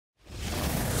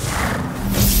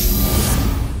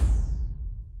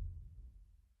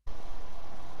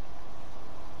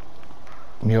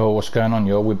Yo, what's going on,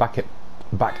 yo? We're back at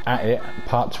it,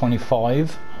 part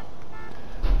 25.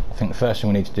 I think the first thing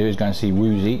we need to do is go and see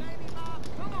Woozy.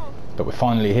 But we're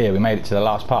finally here. We made it to the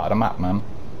last part of the map, man.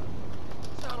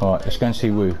 Alright, let's go and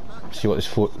see Woo. See what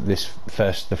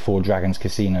the Four Dragons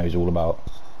Casino is all about.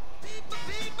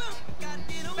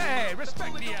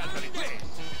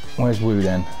 Where's Woo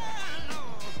then?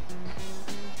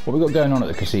 What we got going on at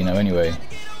the casino anyway?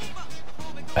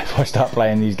 If I start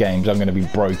playing these games, I'm going to be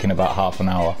broke in about half an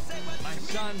hour. My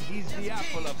son, he's the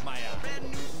apple of my eye.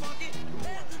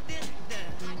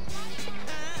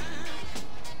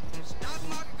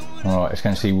 Alright, let's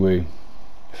go and see Woo.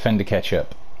 Fender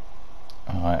Ketchup.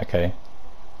 Alright, okay.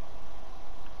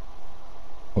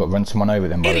 We've got to run someone over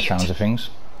then by the sounds of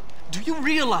things. Do you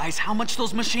realize how much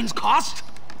those machines cost?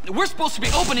 We're supposed to be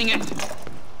opening it.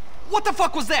 What the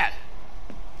fuck was that?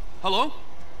 Hello?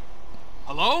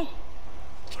 Hello?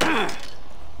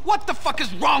 What the fuck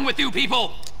is wrong with you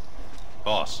people?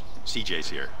 Boss, CJ's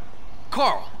here.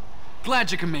 Carl,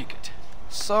 glad you can make it.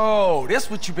 So, that's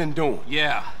what you've been doing?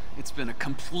 Yeah, it's been a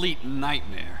complete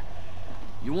nightmare.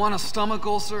 You want a stomach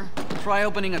ulcer? Try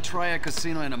opening a triad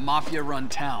casino in a mafia-run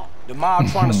town. The mob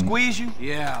trying to squeeze you?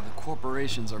 Yeah, the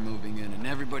corporations are moving in and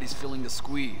everybody's feeling the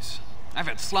squeeze. I've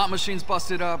had slot machines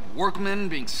busted up, workmen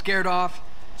being scared off.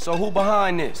 So who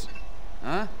behind this?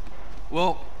 Huh?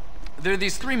 Well, there are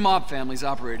these three mob families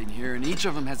operating here, and each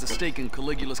of them has a stake in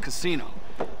Caligula's casino.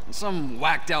 And some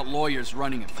whacked-out lawyers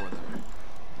running it for them.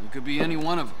 It could be any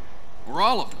one of them, or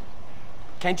all of them.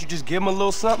 Can't you just give them a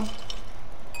little something?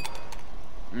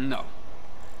 No.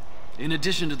 In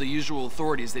addition to the usual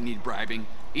authorities that need bribing,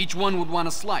 each one would want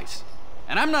a slice.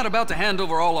 And I'm not about to hand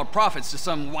over all our profits to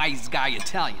some wise guy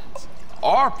Italians.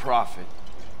 Our profit?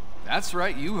 That's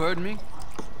right, you heard me.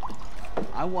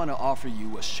 I want to offer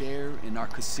you a share in our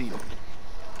casino.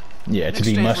 Yeah, to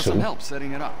be for muscle. some help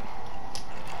setting it up.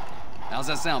 How's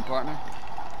that sound, partner?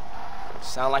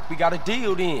 Sound like we got a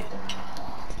deal then.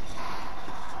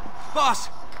 Boss,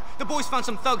 the boys found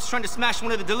some thugs trying to smash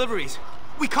one of the deliveries.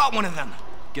 We caught one of them.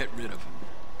 Get rid of him.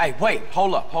 Hey, wait,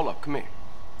 hold up, come here.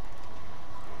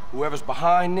 Whoever's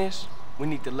behind this, we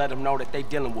need to let them know that they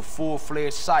dealing with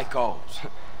full-fledged psychos.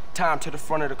 Tie 'em to the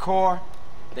front of the car,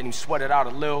 then you sweat it out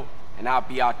a little, and I'll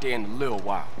be out there in a little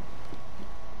while.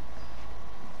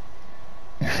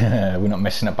 We're not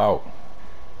messing about.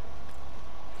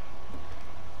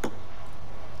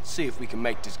 See if we can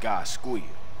make this guy squeal.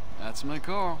 That's my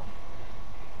call.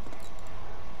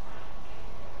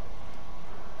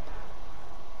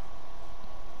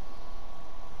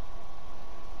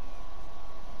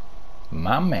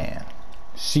 My man,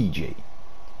 CJ,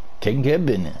 taking care of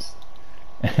business.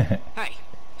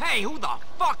 Hey, who the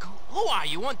fuck? Who are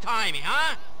you? Untie me,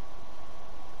 huh?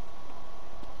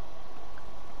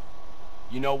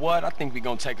 You know what? I think we're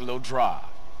gonna take a little drive.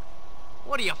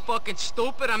 What are you, fucking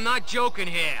stupid? I'm not joking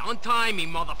here. Untie me,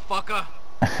 motherfucker.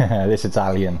 This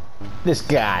Italian. This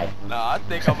guy. Nah, I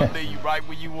think I'm gonna leave you right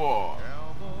where you are.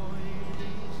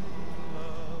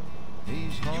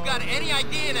 You got any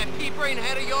idea in that pea brain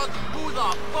head of yours who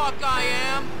the fuck I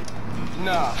am?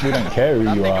 Nah. We don't care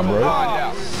who you are,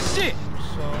 bro. Shit!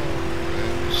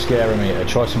 Scaring me.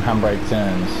 Try some handbrake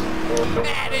turns.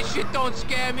 Nah, this shit don't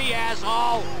scare me,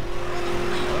 asshole.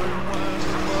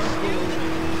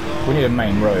 We need a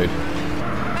main road.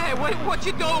 Hey, what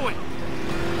you doing?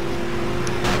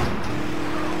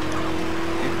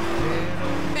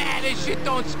 Nah, this shit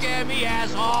don't scare me,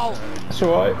 asshole. That's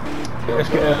alright. Let's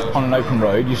get on an open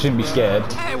road. You shouldn't be scared.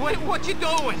 Hey, what you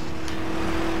doing?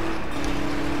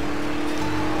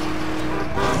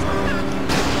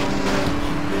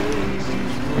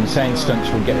 Insane stunts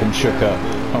will get him shook up.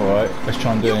 Alright, let's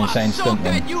try and do an insane stunt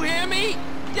then. You hear me?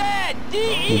 Dead.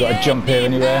 We got to jump here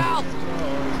anywhere.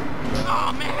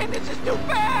 Oh man, this is too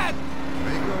bad.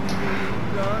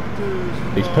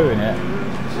 He's pooing it.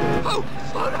 Oh,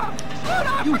 slow down.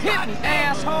 You hit me,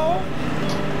 asshole!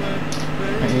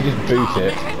 And you just boot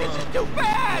it. Man, this is too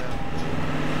bad.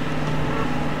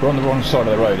 We're on the wrong side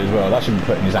of the road as well. That should be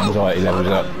putting his anxiety levels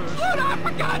up. Slow down,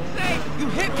 for God's sake. You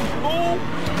hit me, fool.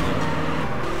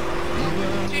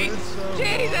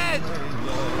 Jesus!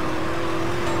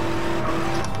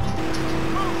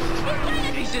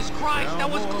 Jesus Christ, that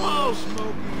was close!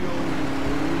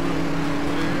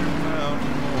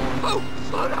 Oh,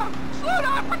 slow down,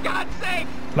 for God's sake!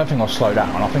 I don't think I'll slow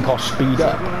down. I think I'll speed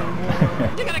up.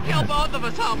 You're gonna kill both of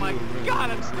us, oh my God,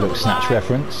 I'm still Little snatch alive.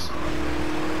 reference.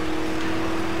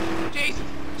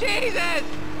 Jesus!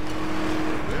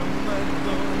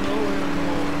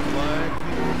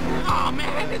 Oh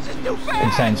man, this is too fast!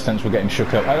 Insane stunts will get him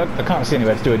shook up. I can't see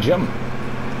anywhere to do a jump.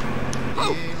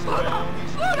 Oh, slow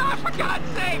down, for God's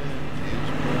sake!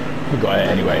 We got it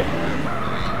anyway.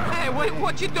 Hey, wait,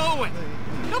 what you doing?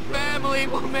 The family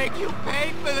will make you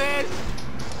pay for this.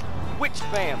 Which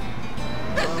family?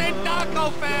 The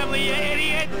Sindaco family, you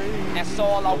idiot. That's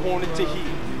all I wanted to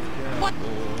hear. What?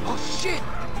 Oh, shit.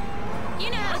 You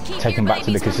know how to keep Take your him back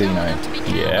to the babies from casino. growing up to be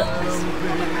Yeah. cowboys?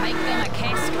 Make them a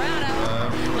castrato.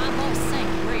 My boss sing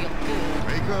real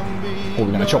good. Or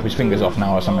we're going to chop his fingers off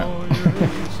now or something.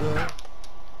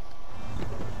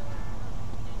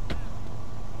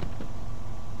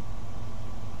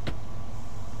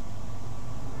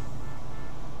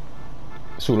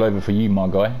 It's all over for you, my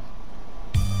guy.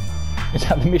 Is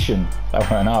that the mission? That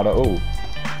weren't hard at all.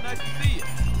 Nice to see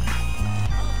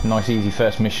you. Nice easy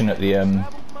first mission at the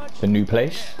new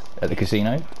place, at the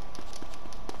casino.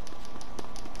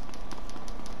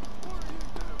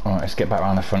 Alright, let's get back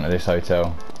around the front of this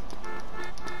hotel.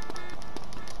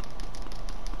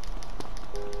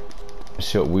 Let's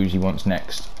see what Woozy wants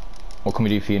next. What can we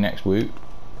do for you next, Woo?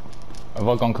 Have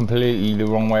I gone completely the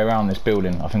wrong way around this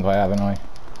building? I think I have, haven't I?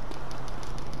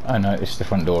 Oh no, it's the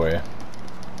front door here.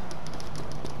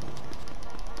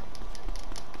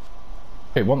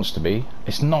 It wants to be.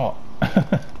 It's not.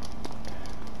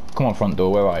 Come on, front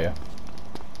door, where are you?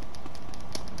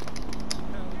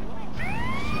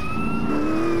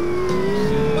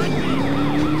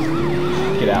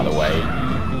 Get out of the way.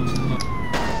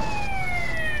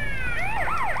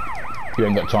 You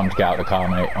ain't got time to get out of the car,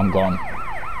 mate. I'm gone.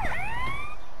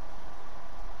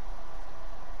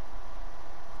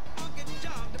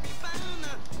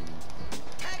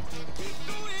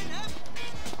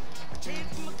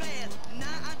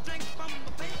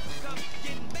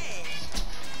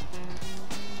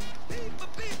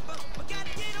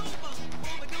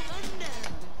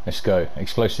 Let's go.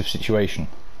 Explosive situation.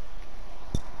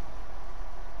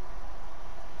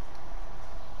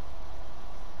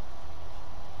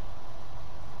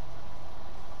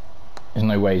 There's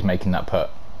no way he's making that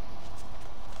putt.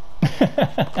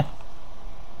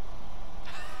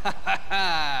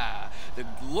 The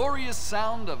glorious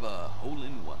sound of a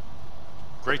hole-in-one.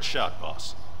 Great shot,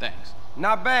 boss. Thanks.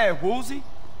 Not bad, Woozy.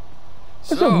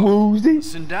 That's a Woozy.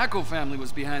 The Sindaco family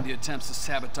was behind the attempts to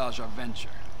sabotage our venture.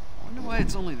 I wonder why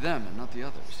it's only them and not the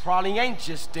others. Probably ain't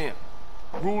just them.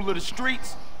 Rule of the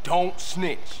streets, don't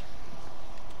snitch.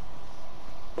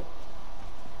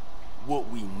 What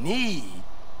we need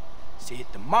is to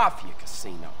hit the Mafia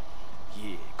casino.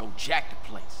 Yeah, go jack the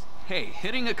place. Hey,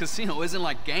 hitting a casino isn't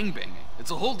like gangbanging.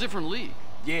 It's a whole different league.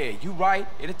 Yeah, you right.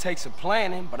 It'll take some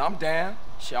planning, but I'm down.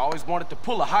 She always wanted to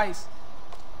pull a heist.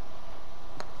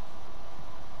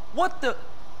 What the?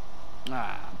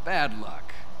 Ah, bad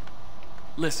luck.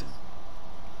 Listen,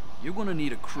 you're gonna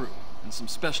need a crew and some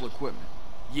special equipment.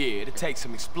 Yeah, it'll take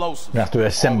some explosives. We have to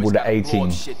assemble Always the gotta blow up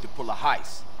 18. shit to pull a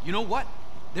heist. You know what?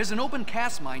 There's an open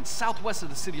cast mine southwest of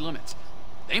the city limits.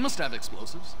 They must have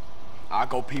explosives. I'll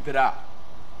go peep it out.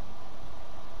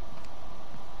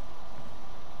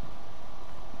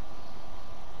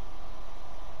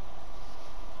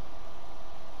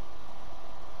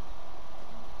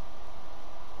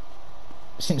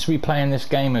 Since replaying this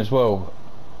game as well,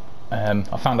 I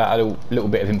found out a little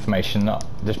bit of information that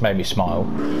just made me smile.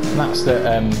 And that's that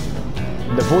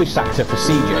the voice actor for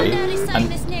CJ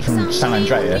and from San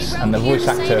Andreas and the voice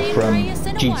actor from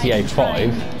GTA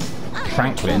 5,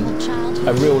 Franklin,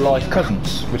 are real life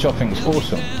cousins, which I think is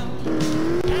awesome.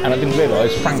 And I didn't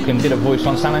realise Franklin did a voice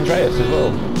on San Andreas as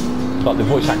well. Like the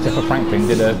voice actor for Franklin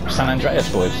did a San Andreas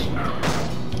voice.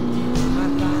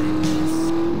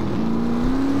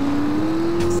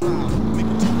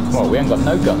 Well, we ain't got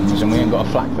no guns and we ain't got a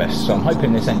flak vest, so I'm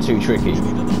hoping this ain't too tricky.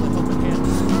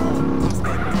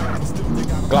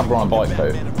 Glad we're on a bike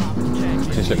though.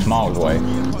 This looks miles away.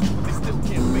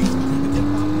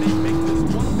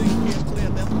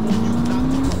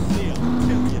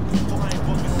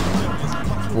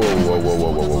 Whoa, whoa, whoa,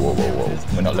 whoa, whoa, whoa, whoa,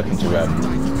 whoa. We're not looking to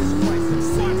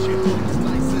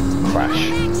crash.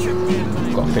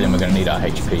 Got a feeling we're going to need our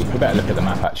HP. We better look at the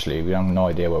map actually, we have no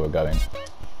idea where we're going.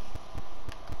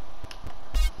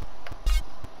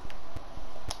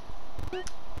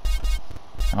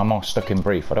 I'm all stuck in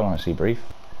Brief. I don't want to see Brief.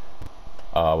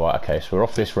 Oh, right, okay, so we're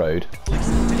off this road.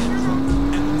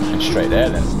 And straight there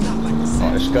then.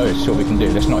 Right, let's go, see what we can do.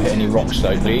 Let's not hit any rocks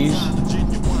though, please.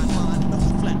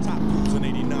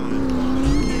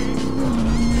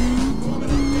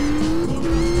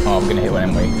 Oh, we're going to hit one,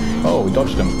 aren't we? Oh, we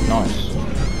dodged them. Nice.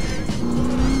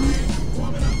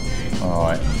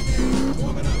 Alright.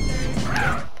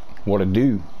 What a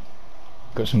do.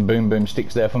 Got some boom boom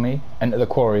sticks there for me. Enter the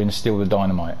quarry and steal the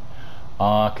dynamite.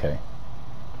 Ah, okay.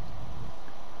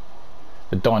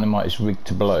 The dynamite is rigged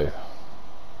to blow.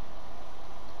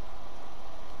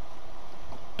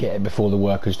 Get it before the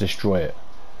workers destroy it.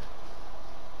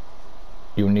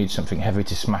 You'll need something heavy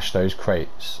to smash those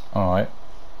crates. Alright.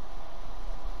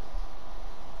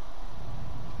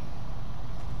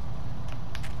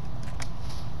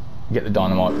 Get the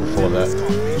dynamite before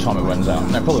the time it runs out.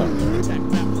 No problem.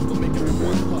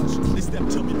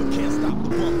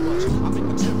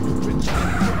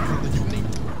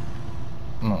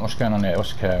 What's going on here?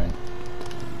 What's occurring?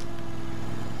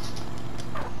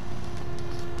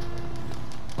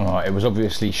 Alright, it was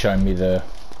obviously showing me the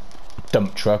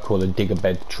dump truck or the digger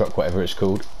bed truck, whatever it's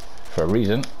called, for a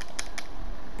reason.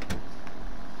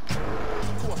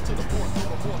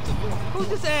 Who's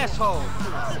this asshole?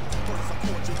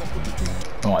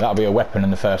 Alright, that'll be a weapon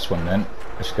in the first one then.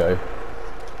 Let's go.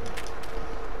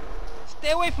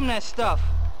 Stay away from that stuff.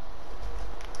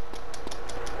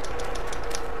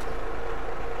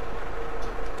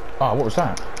 Ah, what was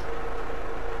that?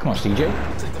 Come on, CJ.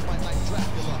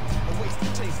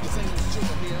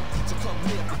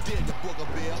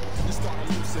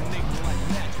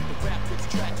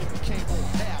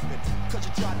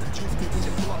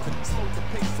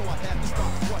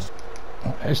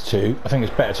 There's two. I think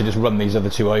it's better to just run these other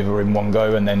two over in one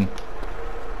go and then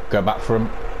go back for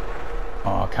them.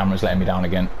 Oh, camera's letting me down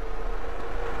again.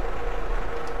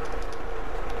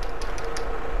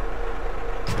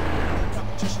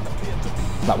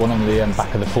 That one on the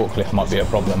back of the forklift might be a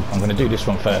problem. I'm going to do this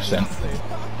one first then.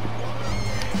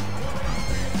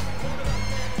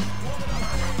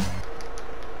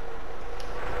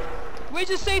 Where's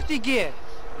your safety gear?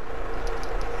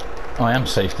 I am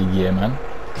safety gear, man.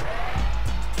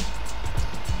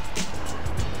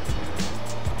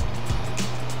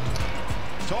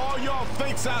 To all y'all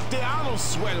fakes out there, I don't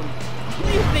sweat them.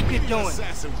 What do you think you're doing?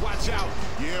 Assassin, watch out.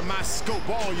 You're in my scope,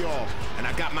 all y'all. And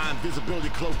I got my invisibility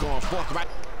cloak on. Fuck right.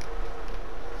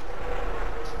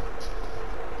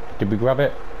 Did we grab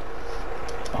it?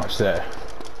 Oh, it's there.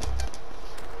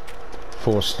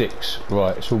 4 sticks.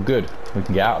 Right, it's all good. We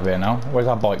can get out of here now. Where's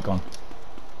our bike gone?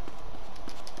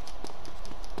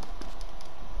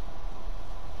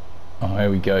 Oh,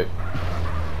 here we go.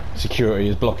 Security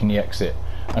is blocking the exit.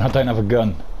 And I don't have a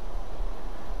gun.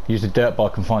 Use the dirt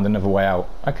bike and find another way out.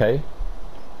 Okay.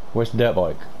 Where's the dirt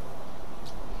bike?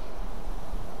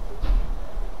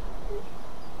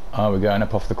 Oh, we're going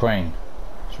up off the crane.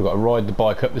 So we've got to ride the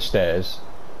bike up the stairs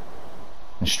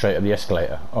and straight up the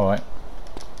escalator. Alright.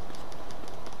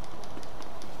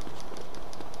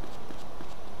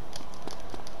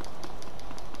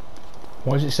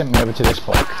 Why has it sent me over to this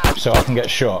bike? So I can get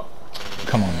shot?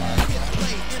 Come on, man.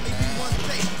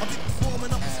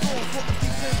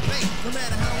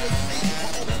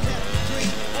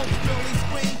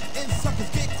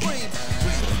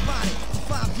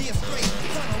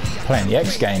 Playing the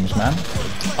X Games, man.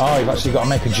 Oh, you've actually got to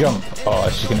make a jump. Oh,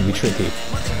 this is going to be tricky.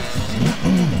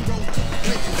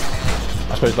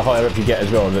 I suppose the higher up you get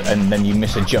as well, and then you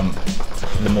miss a jump,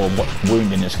 the more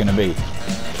wounding it's going to be.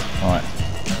 Alright.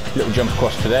 Little jump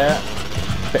across to there.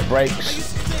 Bit of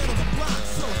brakes.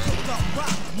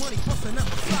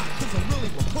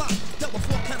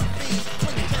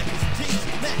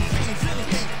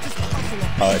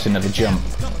 Oh, it's another jump.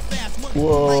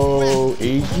 Whoa,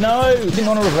 no, didn't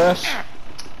want to reverse. I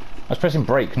was pressing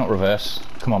brake, not reverse.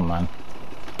 Come on, man.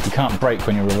 You can't brake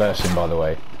when you're reversing, by the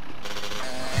way.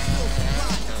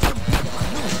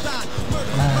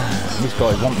 Man, these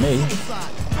guys want me.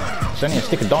 It's only a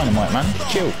stick of dynamite, man.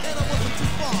 Chill.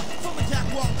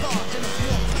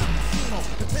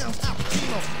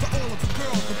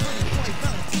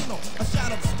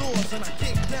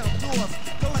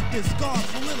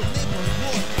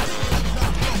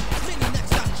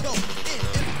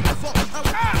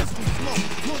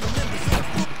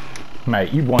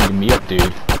 Mate, you winding me up, dude.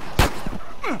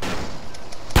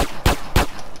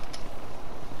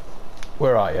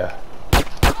 Where are you?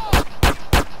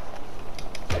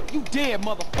 You dead,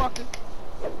 motherfucker.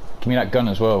 Give me that gun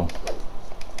as well.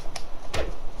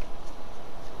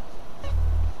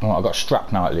 Oh, I got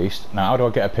strapped now at least. Now, how do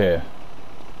I get up here?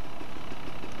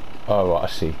 Oh, right, I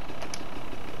see.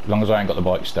 As long as I ain't got the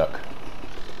bike stuck.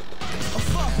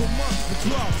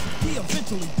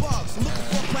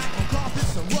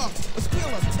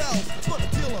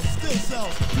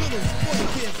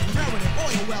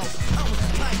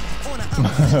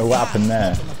 What happened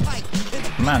there?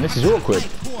 Man, this is awkward.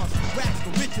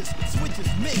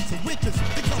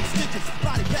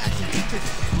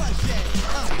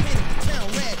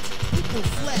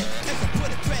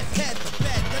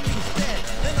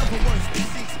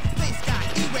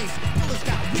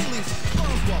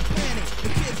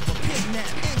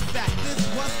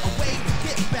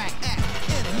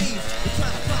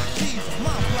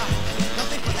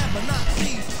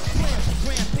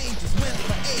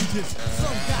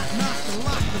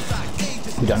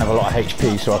 We don't have a lot of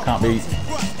HP, so I can't be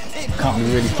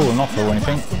really falling off or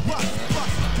anything.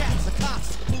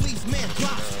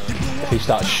 If he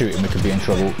starts shooting, we could be in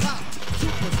trouble.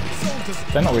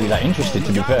 They're not really that interested,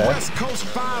 to be fair.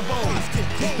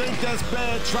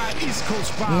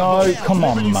 No, come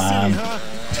on, man.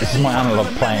 This is my analog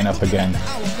playing up again.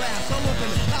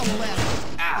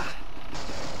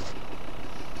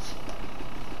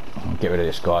 I'll get rid of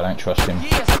this guy, I don't trust him.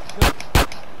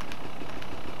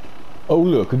 Oh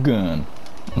look, a gun.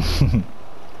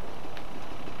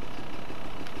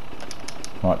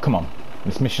 Right, come on.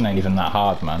 This mission ain't even that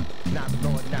hard, man.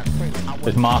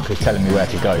 There's markers telling me where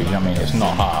to go, you know what I mean? It's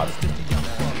not hard.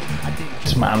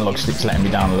 This my analog stick's letting me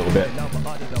down a little bit.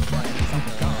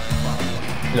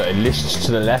 Look, it lists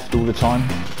to the left all the time.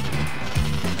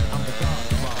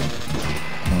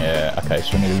 Yeah, okay,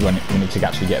 so we need to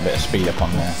actually get a bit of speed up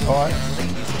on there. Alright.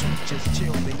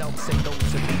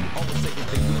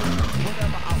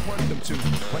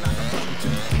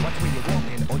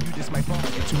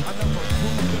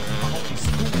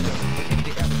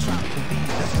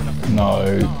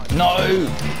 No, no!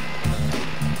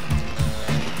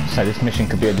 So this mission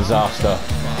could be a disaster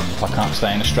if I can't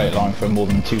stay in a straight line for more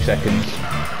than 2 seconds.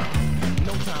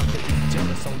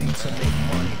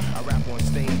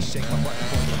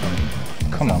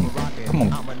 Come on, come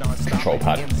on, control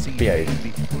pad, behave.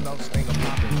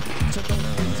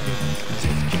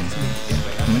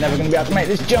 I'm never going to be able to make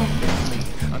this jump.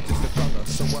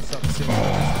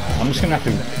 Oh, I'm just going to have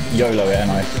to YOLO it,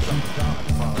 aren't I?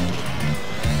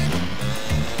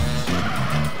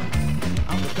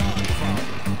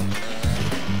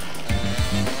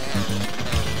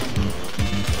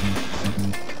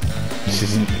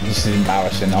 This is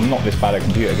embarrassing. I'm not this bad at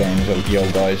computer games, you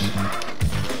old guys.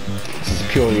 This is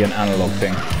purely an analog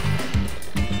thing.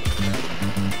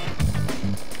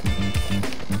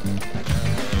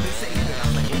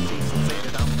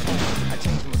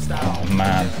 Oh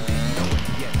man.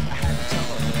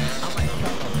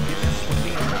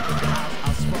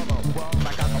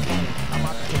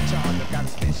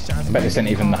 I bet this ain't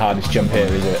even the hardest jump here,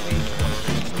 is it?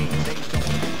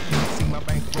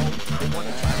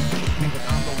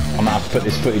 I'm gonna have to put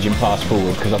this footage in fast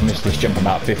forward because I've missed this jump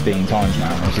about 15 times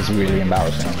now, which is really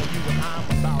embarrassing.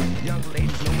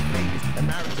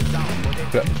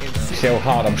 Look, see how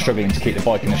hard I'm struggling to keep the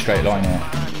bike in a straight line here.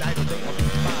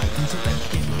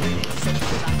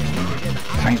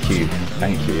 Thank you,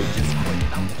 thank you.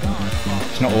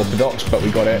 It's not orthodox, but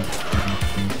we got it.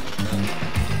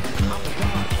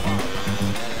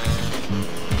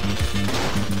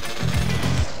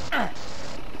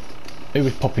 Who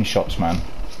was popping shots, man?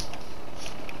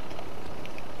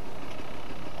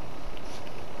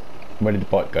 Where did the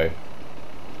bike go?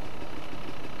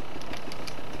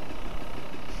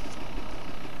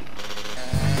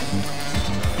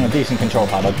 On a decent control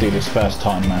pad, I'd do this first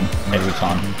time, man. Every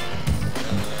time.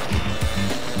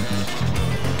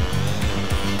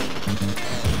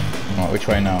 Right, which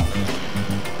way now?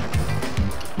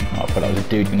 Oh, I thought that was a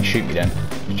dude gonna shoot me then.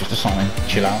 It's just a sign.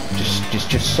 Chill out. Just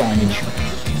signage.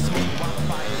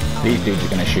 These dudes are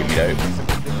gonna shoot me though.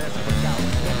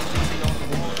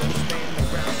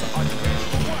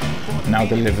 Now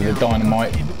deliver the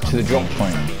dynamite to the drop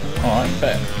point. Alright,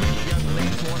 bet.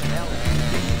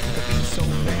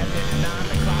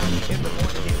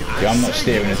 Yeah, I'm not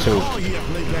steering at all.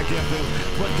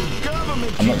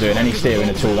 I'm not doing any steering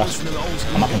at all.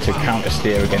 I'm having to counter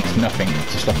steer against nothing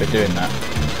to stop it doing that.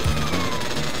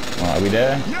 Alright, are we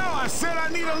there?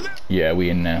 Yeah, we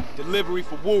in there. Delivery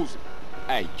for Wozzadadaddy.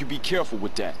 Hey, you be careful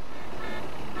with that.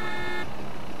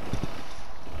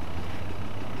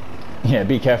 Yeah,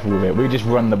 be careful with it. We just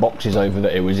run the boxes over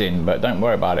that it was in, but don't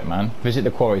worry about it, man. Visit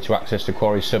the quarry to access the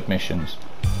quarry submissions.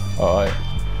 Alright.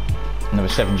 Another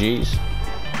 7 Gs.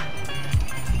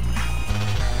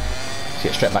 Let's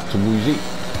get straight back to Woozy.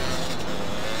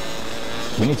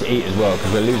 We need to eat as well,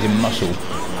 because we're losing muscle.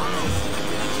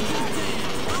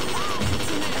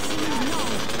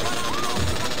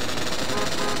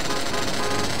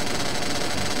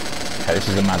 Okay, this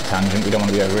is a mad tangent. We don't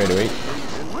want to be over here, do we?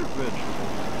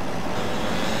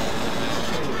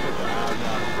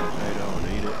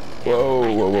 Whoa,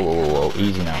 whoa, whoa, whoa, whoa,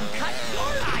 easy now.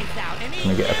 Can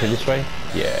we get up here this way?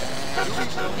 Yeah.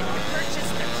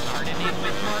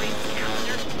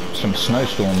 Some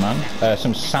snowstorm, man.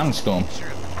 Some sandstorm.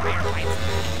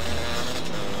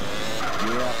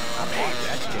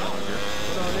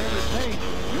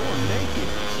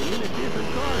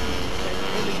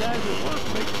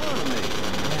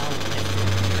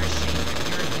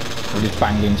 We just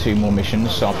banged in 2 more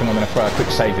missions, so I think I'm going to throw a quick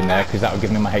save in there because that will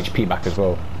give me my HP back as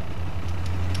well.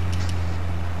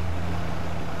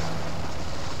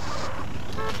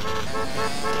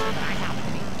 I happen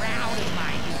to be proud of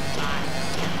my inside.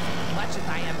 As much as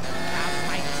I am proud of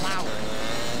my flowers.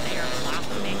 They are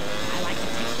blossoming. I like to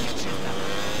take pictures of them.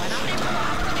 When I'm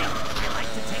blossoming, I like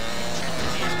to take pictures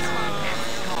of them.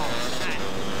 That's called fun.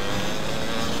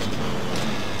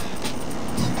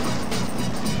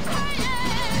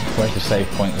 Where's the save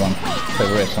point gone? It's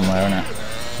over here somewhere, isn't it?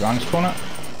 Around this corner?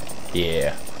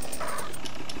 Yeah.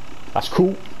 That's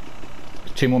cool.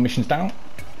 2 more missions down.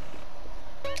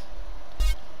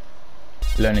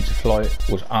 Learning to fly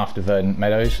was after Verdant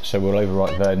Meadows, so we'll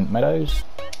overwrite Verdant Meadows.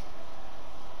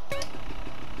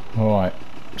 Alright,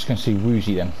 let's go and see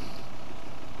Woozy then.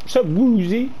 What's up,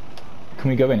 Woozy? Can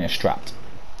we go in here strapped?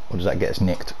 Or does that get us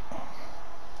nicked?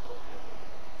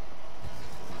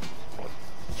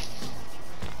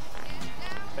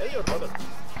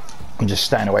 I'm just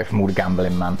staying away from all the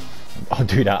gambling, man. I'll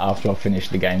do that after I finish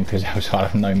the game because else I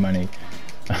have no money.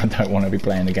 I don't want to be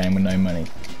playing the game with no money.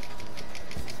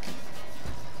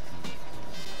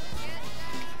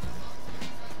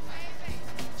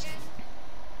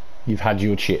 You've had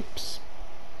your chips.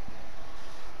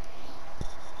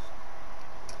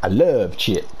 I love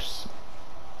chips.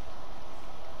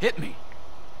 Hit me.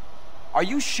 Are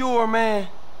you sure, man?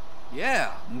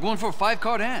 Yeah, I'm going for a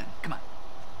 5-card hand. Come on.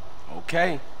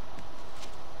 Okay.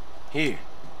 Here.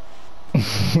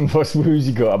 What's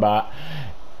Woozy got about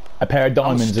a pair of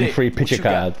diamonds and 3 picture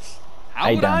cards?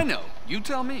 How would I know? You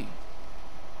tell me.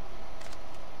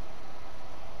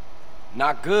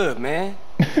 Not good, man.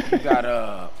 You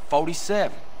got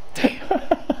 47. Damn.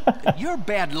 You're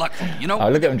bad luck for me, you know? Oh,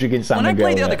 look at him drinking salmon. When I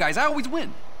play the other guys, I always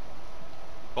win.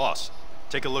 Boss,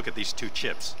 take a look at these 2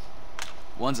 chips.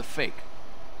 One's a fake.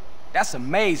 That's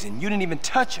amazing. You didn't even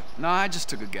touch him. Nah, I just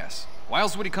took a guess. Why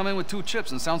else would he come in with 2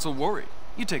 chips and sound so worried?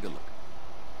 You take a look.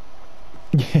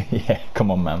 Yeah, come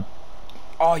on, man.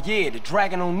 Oh yeah, the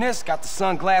dragon on this got the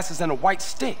sunglasses and a white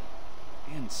stick.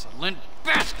 Insolent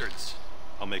bastards!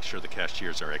 I'll make sure the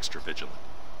cashiers are extra vigilant.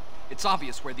 It's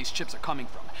obvious where these chips are coming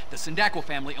from. The Sindaco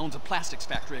family owns a plastics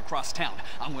factory across town.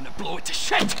 I'm gonna blow it to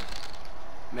shit!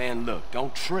 Man, look,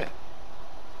 don't trip.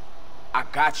 I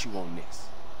got you on this.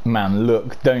 Man,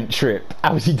 look, don't trip.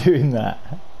 How's he doing that?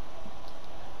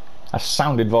 That's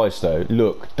sound advice though.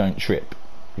 Look, don't trip.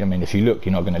 I mean, if you look,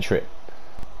 you're not going to trip.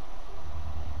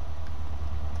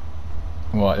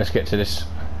 Right, let's get to this.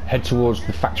 Head towards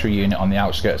the factory unit on the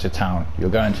outskirts of town. You're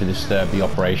going to disturb the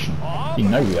operation. You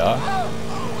know we are.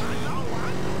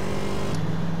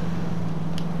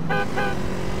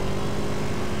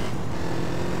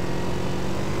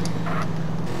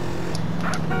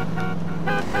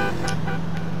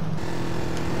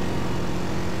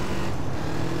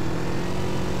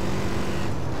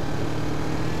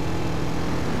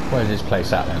 Where's this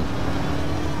place at then?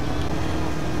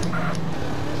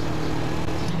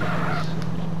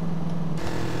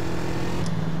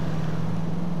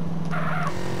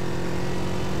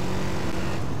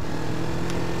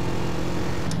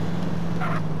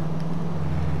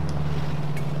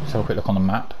 Let's have a quick look on the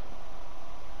map.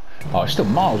 Oh, it's still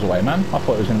miles away, man. I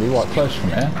thought it was going to be right close from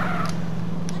here.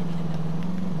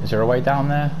 Is there a way down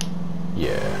there?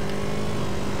 Yeah.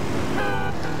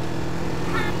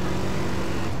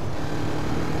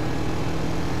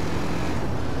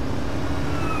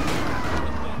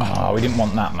 Oh, we didn't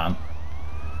want that, man.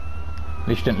 At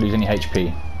least you didn't lose any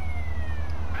HP.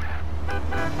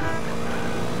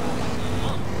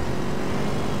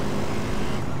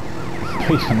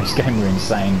 Police on this game are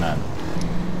insane, man.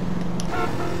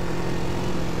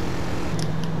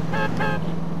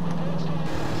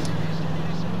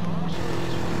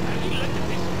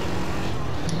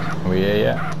 Are we here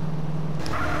yet?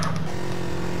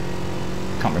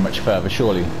 Can't be much further,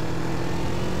 surely.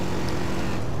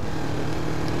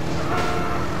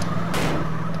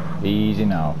 Easy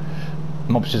now.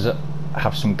 Mobsters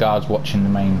have some guards watching the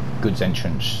main goods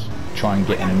entrance. Try and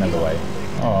get in another way.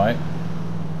 Alright.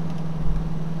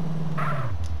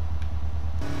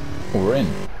 We're in.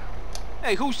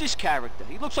 Hey, who's this character?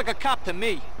 He looks like a cop to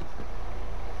me.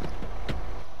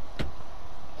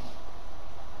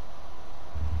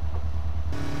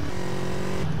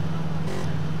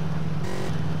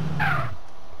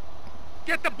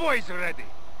 Get the boys ready.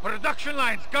 Production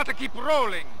line's gotta keep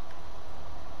rolling.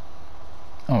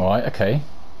 Alright, okay.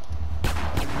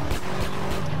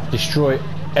 Destroy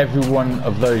every one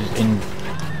of those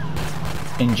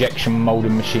injection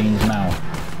molding machines now.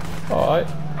 Alright.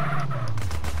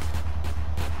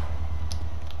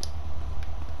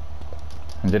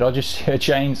 And did I just see a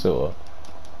chainsaw?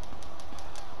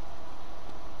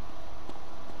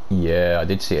 Yeah, I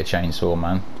did see a chainsaw,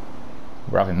 man.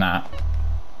 We're having that.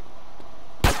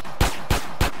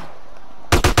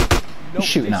 He's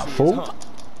shooting out full.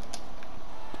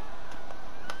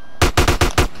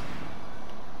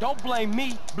 Don't blame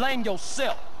me, blame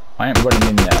yourself. I ain't running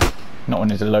in there. Not when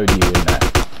there's a load of you in there.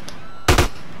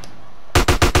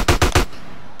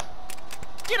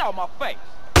 Get out my face.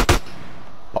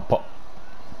 Pop, pop.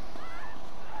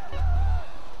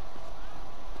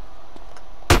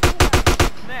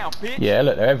 Now, bitch. Yeah,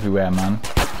 look, they're everywhere, man.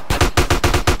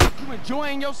 You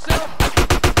enjoying yourself?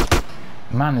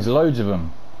 Man, there's loads of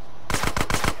them.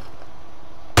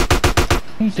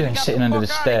 What are you doing sitting under the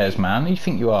stairs, man? Who do you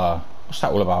think you are? What's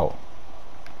that all about?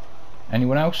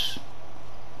 Anyone else?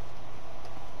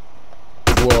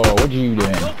 Whoa, what are you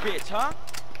doing? Your bitch, huh?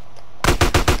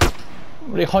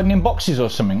 Are they hiding in boxes or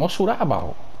something? What's all that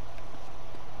about?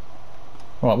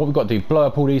 Right, what we've got to do? Blow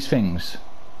up all these things.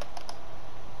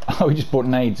 Oh, we just bought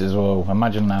nades as well.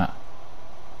 Imagine that.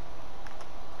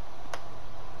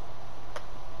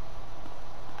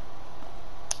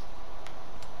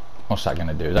 What's that going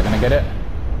to do? Is that going to get it?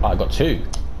 Oh, I got 2.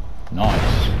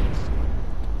 Nice.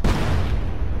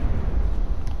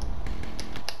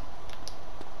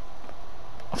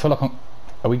 I feel like I'm...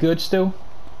 Are we good still?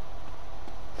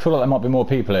 I feel like there might be more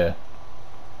people here.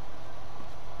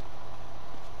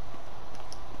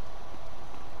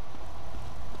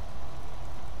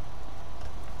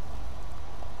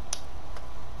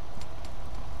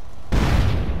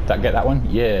 Did that get that one?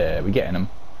 Yeah, we're getting them.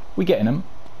 We're getting them.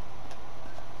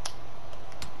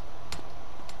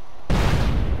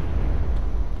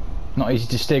 Not easy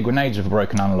to steer grenades with a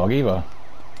broken analog either.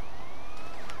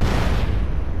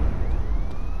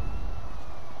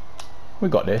 We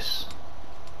got this.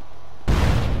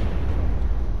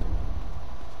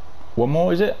 One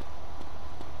more, is it?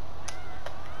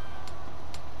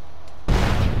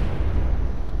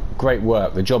 Great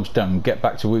work, the job's done. Get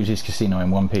back to Woozy's casino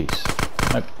in one piece.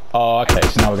 Nope. Oh, okay,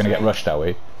 so now we're going to get rushed, are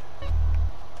we?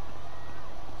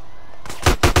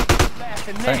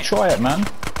 Don't try it, man.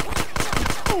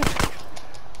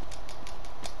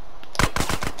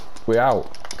 We're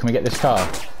out. Can we get this car?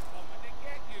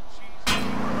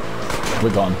 We're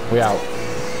gone. We're out.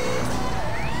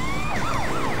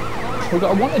 We've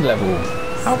got a wanted level.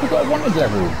 How have we got a wanted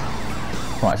level?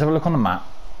 Right, let's have a look on the map.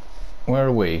 Where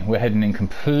are we? We're heading in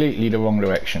completely the wrong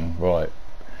direction. Right.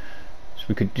 So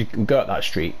we could go up that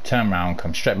street, turn around,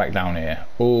 come straight back down here,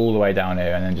 all the way down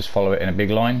here, and then just follow it in a big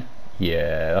line.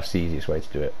 Yeah, that's the easiest way to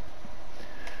do it.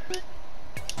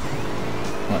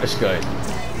 Right, let's go.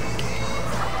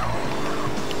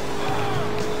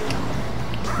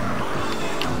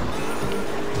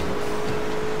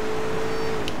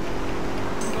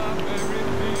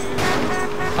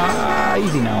 Ah,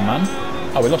 easy now, man.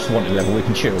 Oh, we lost the wanted level, we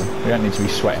can chill. We don't need to be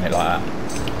sweating it like that.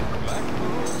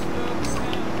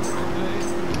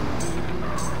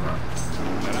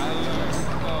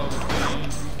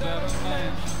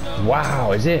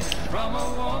 Wow, as if.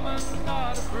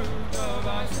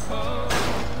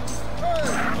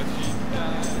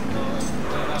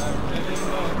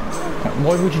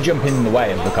 Why would you jump in the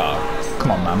way of the car?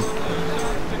 Come on, man.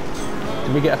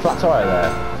 Did we get a flat tyre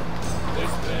there?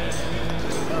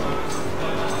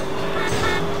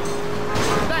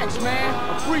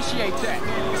 Appreciate that.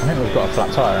 I think we've got a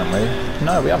flat tyre, haven't we?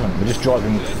 No, we haven't. We're just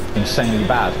driving insanely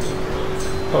bad.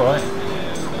 Alright.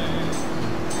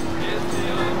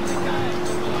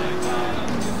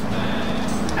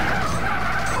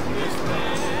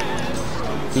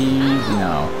 Easy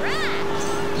now.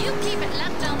 You keep it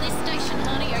locked on this station,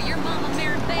 honey, or your mama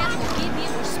Mary Beth will give you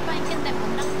a spanking that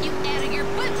will knock you out of your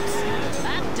boots.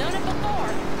 I've done it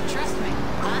before. Trust me,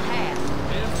 I have.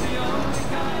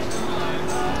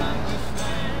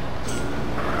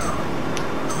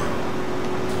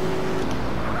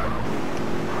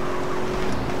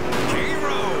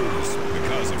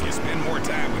 Because if you spend more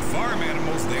time with farm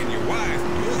animals than your wife,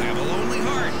 you'll have a lonely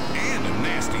heart and a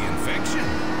nasty infection.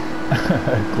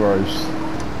 Gross.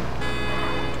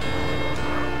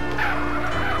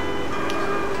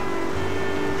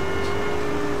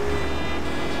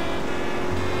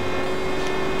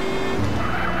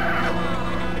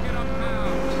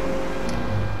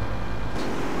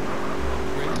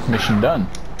 Mission done.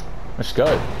 Let's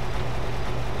go.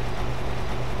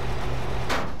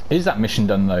 Is that mission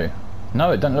done though?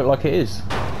 No, it doesn't look like it is.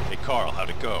 Hey Carl, how'd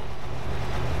it go?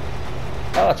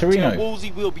 Ah, Torino. Tell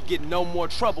Woozy we'll be getting no more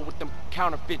trouble with them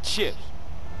counterfeit chips.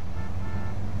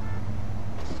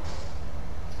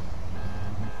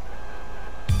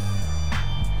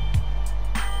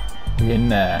 We in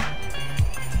there.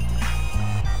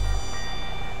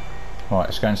 Right,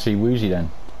 let's go and see Woozy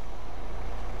then.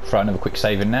 Throw another quick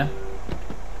save in there.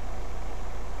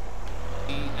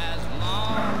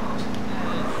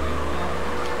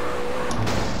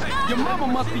 Your mama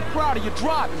must be proud of your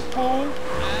driving, fool.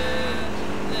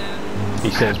 He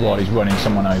says while he's running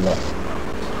someone over.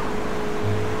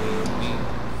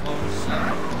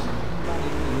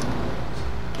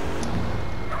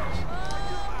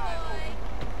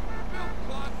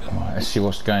 Right, let's see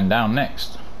what's going down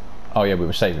next. Oh yeah, we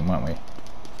were saving, weren't we?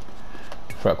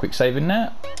 Throw a quick save in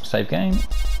there. Save game.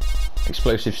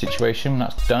 Explosive situation,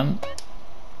 that's done.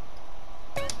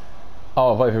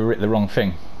 Oh, I've overwritten the wrong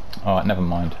thing. Alright, never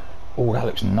mind. Oh, that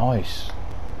looks nice.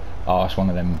 Oh, that's one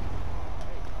of them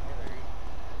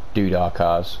doodah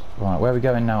cars. Right, where are we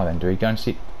going now then? Do we go and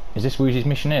see... Is this Woozy's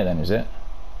mission here then, is it?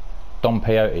 Don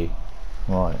Peyote.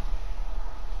 Right.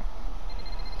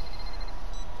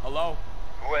 Hello?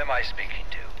 Who am I speaking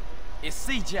to? It's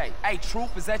CJ. Hey,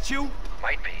 Troop, is that you?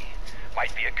 Might be.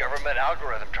 Might be a government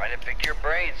algorithm trying to pick your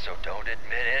brains, so don't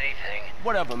admit anything.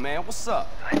 Whatever, man. What's up?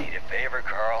 I need a favor,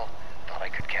 Carl. Thought I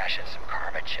could cash in some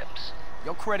karma chips.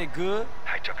 Your credit good?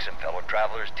 I took some fellow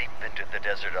travelers deep into the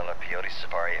desert on a peyote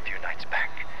safari a few nights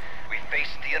back. We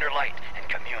faced the inner light and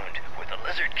communed with the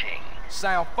Lizard King.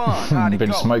 Sound fun. How'd it Been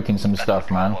go? smoking some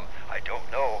stuff, man. I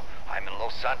don't know. I'm in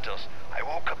Los Santos. I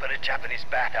woke up in a Japanese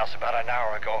bathhouse about an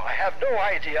hour ago. I have no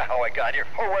idea how I got here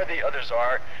or where the others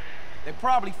are. They're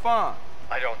probably fine.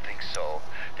 I don't think so.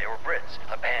 They were Brits,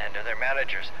 a band, and their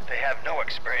managers. They have no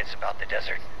experience about the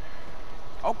desert.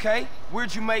 Okay,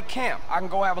 where'd you make camp? I can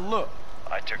go have a look.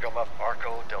 I took them up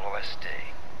Arco del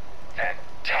Oeste.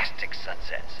 Fantastic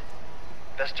sunsets.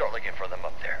 Let's start looking for them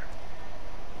up there.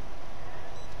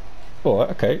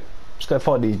 Alright, okay. Let's go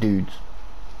find these dudes.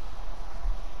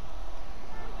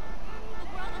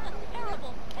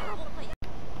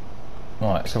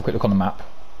 Right, let's have a quick look on the map.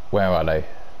 Where are they?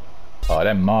 Oh,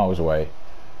 they're miles away.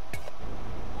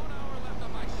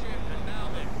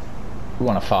 We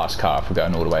want a fast car if we're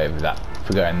going all the way over that. If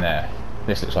we're going there.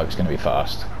 This looks like it's going to be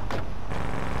fast.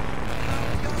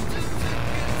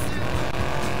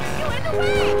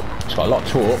 It's got a lot of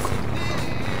torque.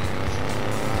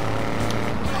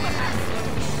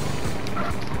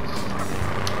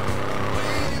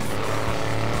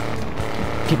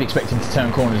 Keep expecting to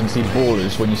turn corners and see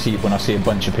ballers when I see a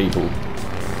bunch of people.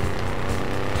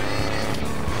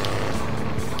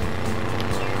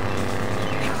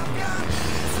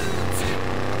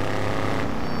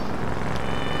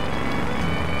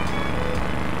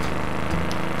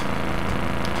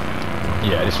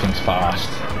 Yeah, this thing's fast.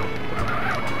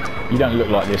 You don't look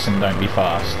like this and don't be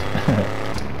fast.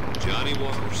 Johnny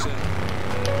Walker said,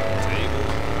 table,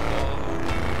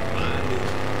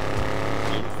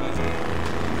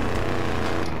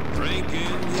 drinking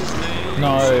his name.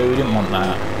 No, we didn't want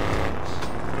that.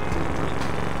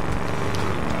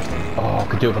 Oh, I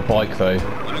could do it with a bike though.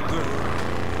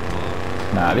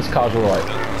 Nah, this car's alright.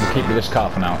 We'll keep with this car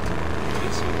for now.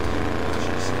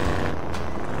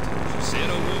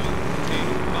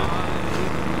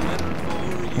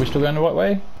 We still going the right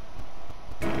way?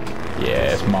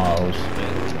 Yeah, it's miles. Do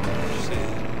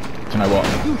you know what?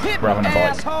 We're having a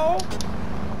bike.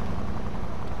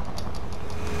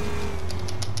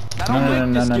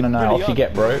 No. Off you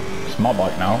get, bro. It's my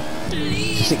bike now.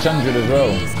 It's a 600 as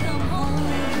well.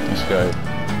 Let's go.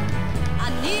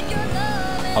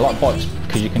 I like bikes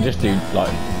because you can just do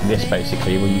like this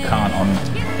basically, where you can't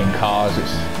in cars.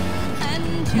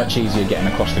 It's much easier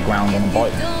getting across the ground on a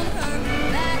bike.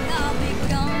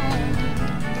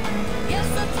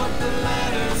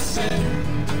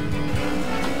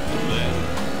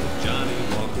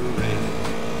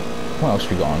 What else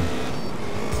we got on?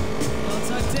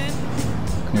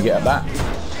 Can we get at that?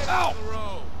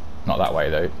 Not that way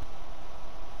though.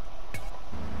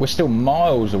 We're still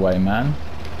miles away, man.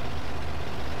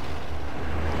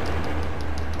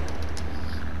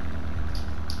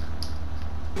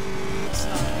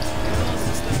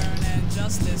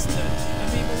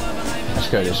 Let's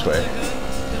go this way.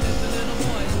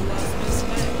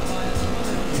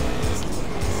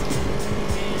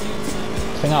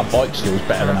 I think our bike skill is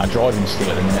better than our driving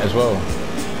skill at the minute as well.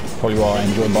 Probably why I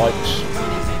enjoy bikes.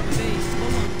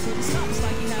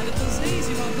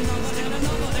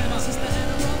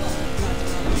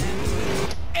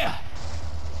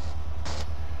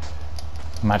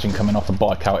 Imagine coming off a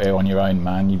bike out here on your own,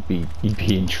 man. You'd be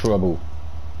in trouble.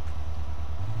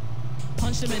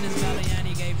 Punched him in his belly and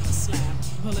he gave him a slap.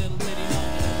 A little did he know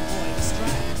that the boy was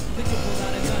strapped. The kid pulled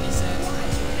out a gun, he said, "Why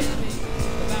hit me?"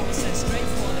 The guy was sent straight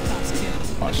for the cops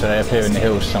killed. Right, so they're up here in the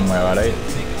hills somewhere, are they?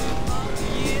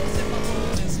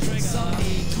 So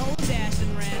he cold dashed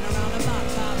and ran around the block,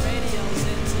 got radios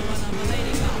into another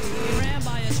lady cop. He ran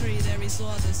by a tree, there he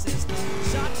saw the sister.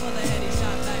 Shot for the head, he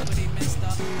shot back, but he missed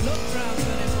her. Looked round,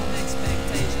 couldn't from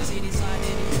expectations. He decided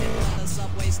he'd hit on the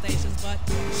subway station. patience, but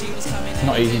she was coming.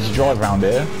 Not easy to drive around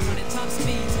here. Running top speed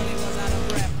till he was out of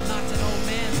breath. Knocked an old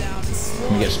man down and swore.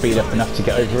 Can we get speed up enough to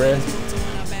get over here?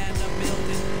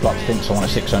 I'd like to think so on a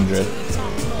 600.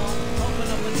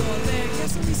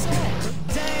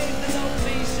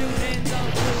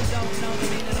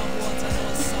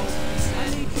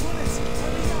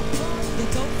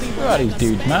 Where are these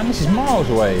dudes, man? This is miles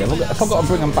away. If I've got to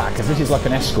bring them back, if this is like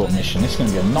an escort mission, this is going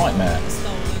to be a nightmare.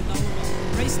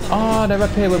 Ah, they're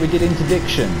up here where we did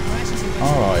interdiction.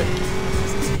 Alright.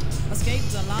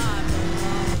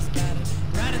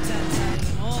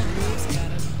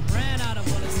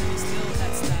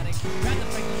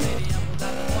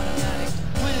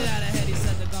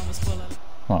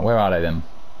 Right, where are they then?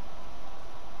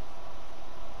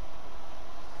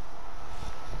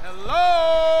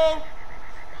 Hello?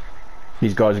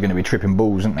 These guys are going to be tripping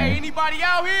balls, aren't they? Hey, anybody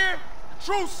out here? The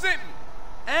truth sent me.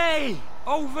 Hey,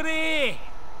 over there.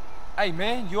 Hey,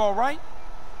 man, you all right?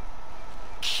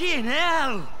 Kin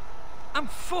hell. I'm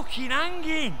fucking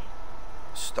hanging.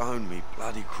 Stone me,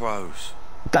 bloody crows.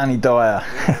 Danny Dyer.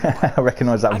 I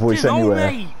recognise that voice anywhere.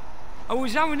 Mate. I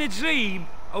was having a dream.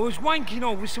 I was wanking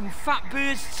over some fat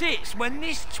bird's tits when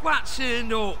this twat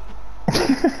turned up.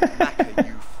 Macca,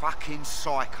 you fucking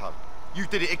psycho. You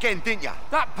did it again, didn't you?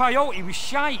 That peyote was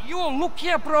shite. You're lucky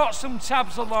I brought some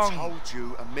tabs along. I told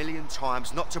you a million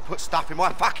times not to put stuff in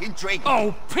my fucking drink.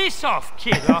 Oh, piss off,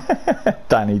 kidder.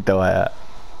 Danny Dyer.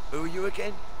 Who are you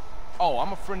again? Oh,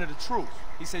 I'm a friend of the truth.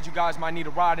 He said you guys might need a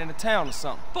ride into town or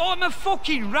something. But I'm a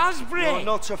fucking raspberry. You're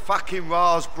not a fucking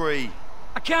raspberry.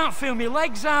 I can't feel my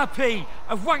legs, RP.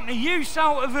 I've wanked the use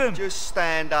out of them. Just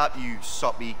stand up, you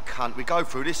soppy cunt. We go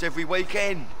through this every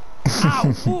weekend.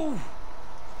 Ow, ooh.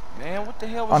 Man, what the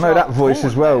hell was I know that voice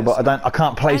as well, but I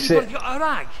can't place it. Got a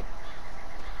rag?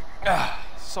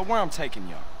 So where I'm taking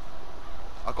you?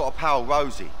 I got a pal,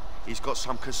 Rosie. He's got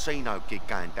some casino gig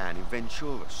going down in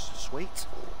Ventura. Sweet?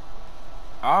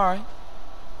 All right.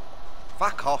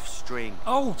 Fuck off, string.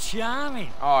 Oh,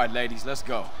 charming. All right, ladies, let's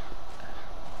go.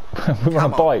 We're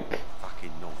on a bike.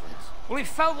 Fucking Northerns. Well, it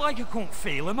felt like I couldn't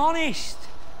feel him, honest.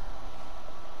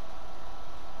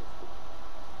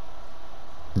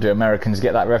 Do Americans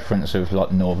get that reference of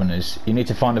like Northerners? You need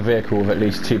to find a vehicle with at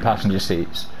least 2 passenger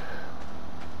seats.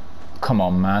 Come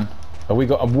on, man. Have we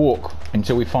got to walk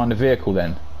until we find a vehicle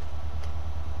then?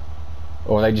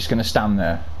 Or are they just going to stand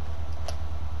there?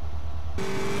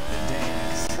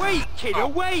 Wait, kiddo,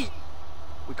 wait!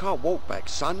 We can't walk back,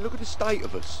 son. Look at the state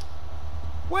of us.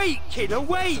 Wait, kiddo,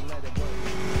 wait!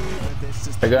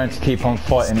 They're going to keep on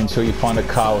fighting until you find a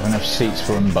car with enough seats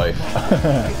for them both.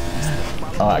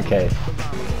 Alright, okay.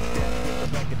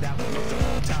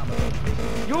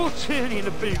 You're turning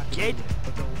a boot, kid.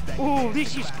 Oh,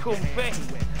 this is comfy.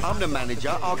 I'm the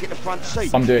manager. I'll get the front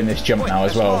seat. I'm doing this jump now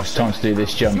as well. It's time to do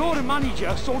this jump. You're the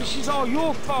manager, so this is all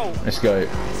your fault. Let's go.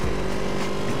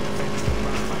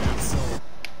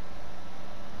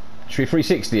 Should we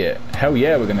 360 it? Hell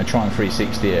yeah, we're going to try and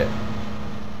 360 it.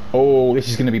 Oh, this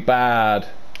is going to be bad.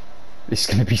 This is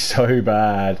going to be so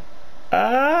bad.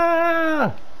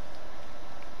 Ah!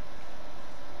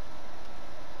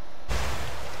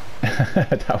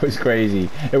 That was crazy.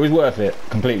 It was worth it.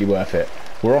 Completely worth it.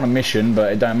 We're on a mission,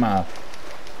 but it don't matter.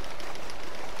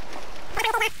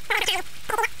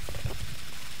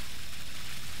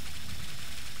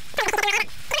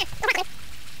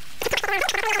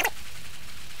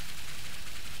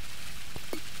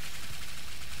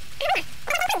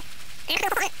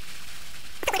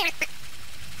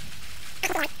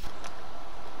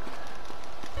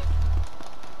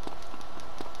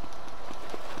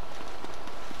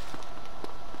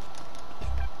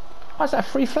 Why is that a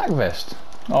free flak vest?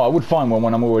 Oh, I would find one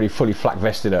when I'm already fully flak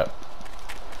vested up.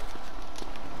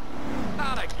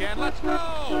 Not again, let's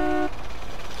go!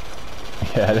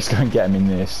 Yeah, let's go and get him in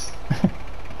this.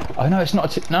 Oh no, it's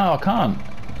not no, I can't.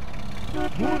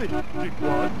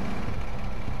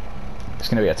 It's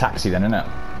going to be a taxi then, isn't it?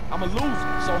 I'm a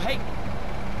loser, so hate me.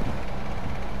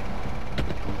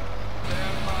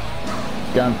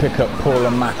 Go and pick up Paul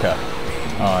and Macca.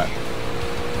 Alright.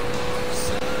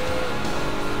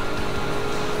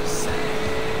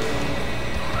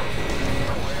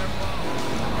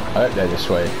 I hope they're this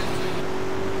way.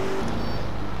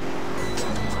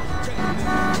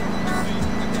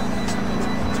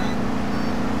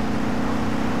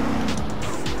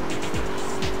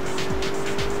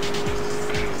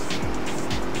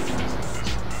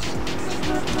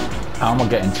 How am I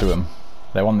getting to them?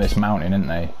 They're on this mountain, aren't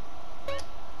they?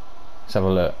 Let's have a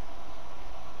look.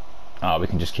 Oh, we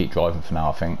can just keep driving for now,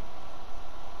 I think.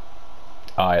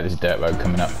 Oh yeah, there's a dirt road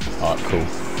coming up. Alright, cool.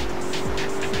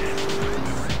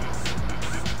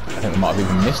 I think we might have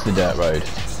even missed the dirt road.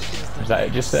 Is that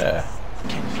it just there?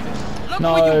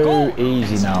 No,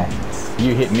 easy now.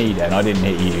 You hit me then, I didn't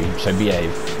hit you, so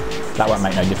behave. That won't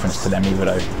make no difference to them either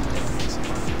though.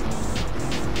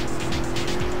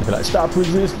 They'll be like, stop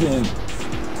resisting.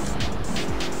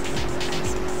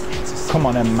 Come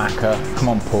on then, Macca. Come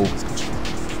on, Paul.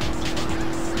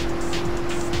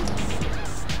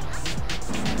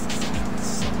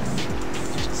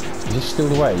 Is this still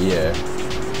the way? Yeah.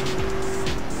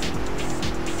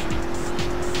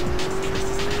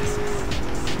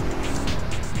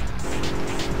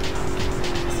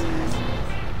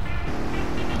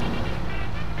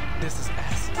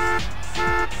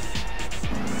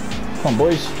 Come on,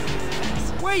 boys.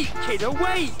 Wait, kiddo,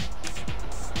 wait!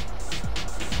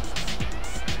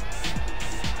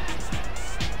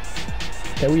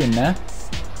 Are we in there?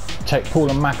 Take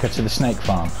Paul and Macca to the snake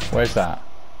farm. Where's that?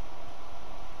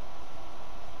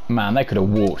 Man, they could have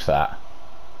walked that.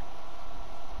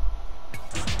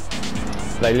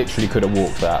 They literally could have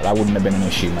walked that. That wouldn't have been an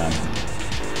issue, man.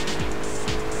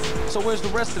 So where's the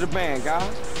rest of the band,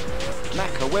 guys?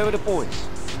 Macca, where are the boys?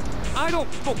 I don't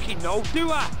fucking know, do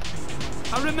I?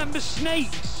 I remember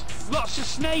snakes. Lots of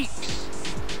snakes.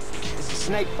 There's a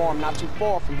snake farm not too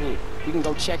far from here. We can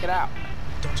go check it out.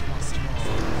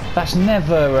 That's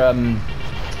never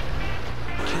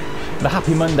the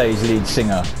Happy Mondays lead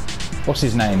singer. What's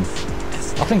his name?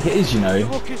 I think it is, you know. You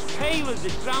look as pale as a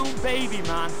drowned baby,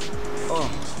 man.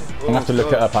 I'm gonna have to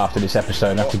look it up after this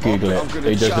episode. I have to Google it.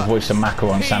 He does the voice of Macca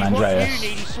on San Andreas. What you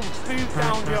need is some food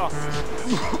down here.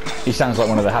 He sounds like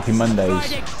one of the Happy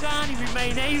Mondays.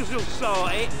 Remain Hazel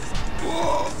sort it.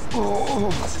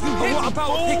 What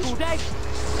about pickled eggs?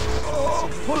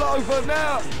 Pull over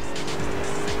now.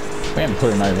 We ain't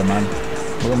pulling over, man.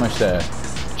 We're almost there.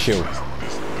 Chill.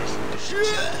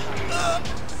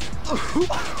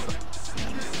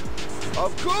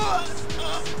 I've got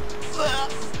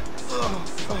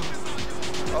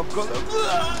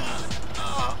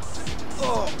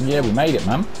Yeah, we made it,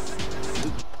 man.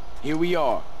 Here we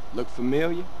are. Look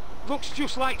familiar? Looks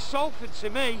just like Salford to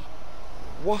me.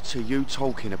 What are you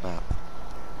talking about?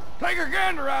 Take a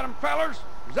gander at him, fellers.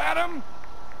 Is that him?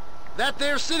 That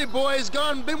there city boy has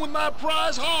gone and been with my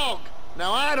prize hog.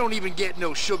 Now I don't even get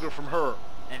no sugar from her.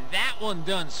 And that one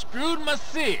done screwed my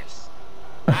sis.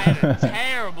 I had a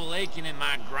terrible aching in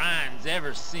my grinds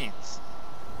ever since.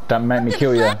 Don't make me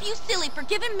kill you. Slap you silly for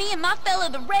giving me and my fella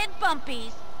the red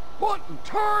bumpies. What in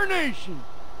tarnation?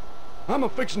 I'm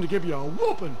a-fixin' to give you a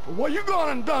whooping for what you gone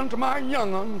and done to my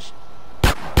young'uns.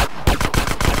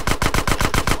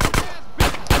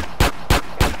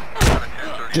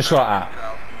 Just like that.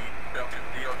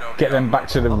 Get them back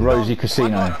to the Rosie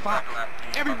Casino.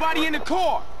 Everybody in the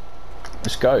car.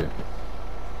 Let's go.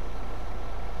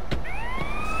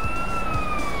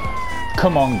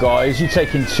 Come on, guys. You're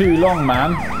taking too long,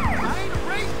 man.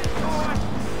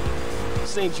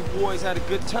 Seems you boys had a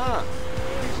good time.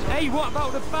 Hey, what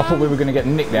about the band? I thought we were going to get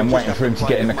nicked then, waiting for him to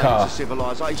get in the car.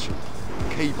 Civilization.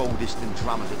 Keyboardist and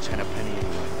drummers at 10 a penny anyway.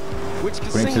 Which We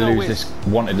need casino to lose is? this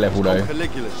wanted level though.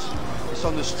 Caligula's. It's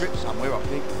on the strip somewhere, I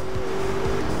think.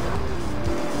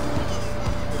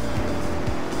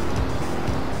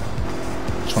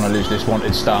 Just want to lose this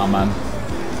wanted star, man.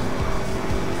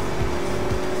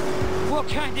 What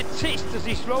kind of tits does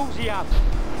this Rosie have?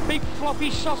 Big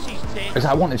floppy sausage tits? Is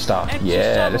that a wanted star?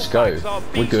 Yeah, let's go.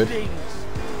 We're good.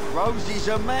 Rosie's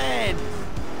a man.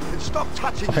 And stop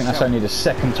touching I think that's only the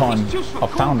second time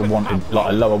I've found a wanted, like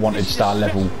a lower wanted star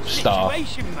level star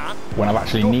when I've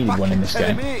actually needed one in this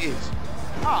game.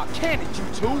 Ah, can it, you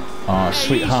two?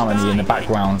 Sweet Harmony in the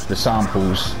background, the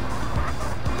samples.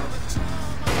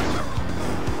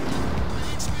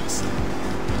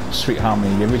 Sweet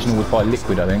Harmony, the original was by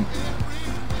Liquid, I think.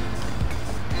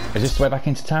 Is this the way back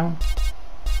into town?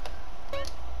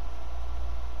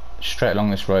 Straight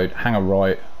along this road, hang a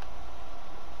right.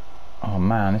 Oh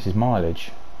man, this is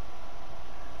mileage.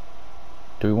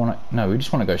 Do we want to? No, we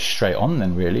just want to go straight on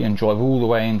then really and drive all the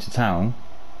way into town.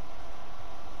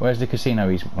 Where's the casino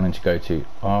he's wanting to go to?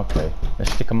 Oh, okay,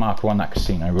 let's stick a marker on that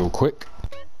casino real quick.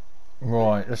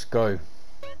 Right, let's go.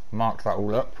 Mark that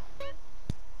all up.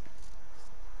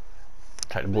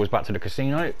 Take the boys back to the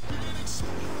casino.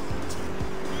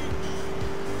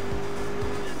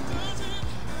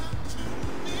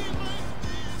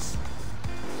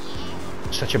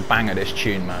 Such a banger, this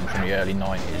tune, man, from the early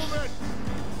 90s.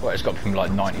 Well, it's got from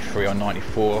like 93 or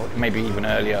 94, maybe even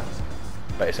earlier,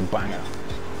 but it's a banger.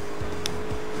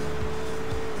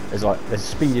 There's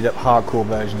speeded up hardcore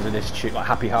versions of this tune, like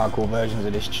happy hardcore versions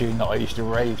of this tune that I used to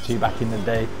rave to back in the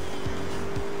day.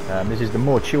 This is the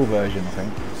more chill version, I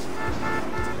think.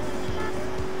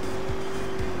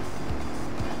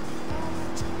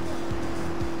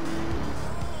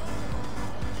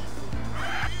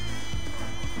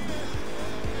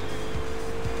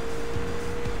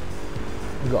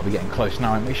 We've got to be getting close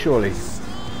now, haven't we, surely? This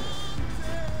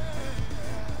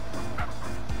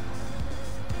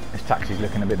taxi's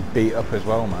looking a bit beat up as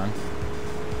well, man.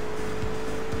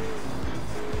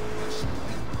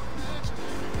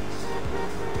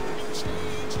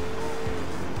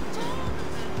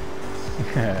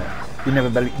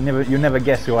 You'll never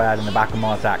guess who I had in the back of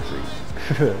my taxi.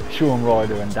 Shaun,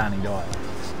 Ryder and Dyer.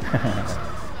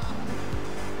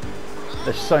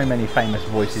 There's so many famous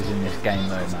voices in this game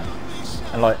though, man.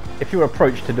 And like, if you're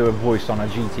approached to do a voice on a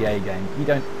GTA game, you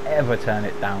don't ever turn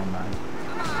it down, man.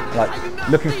 Like,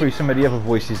 looking through some of the other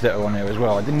voices that are on here as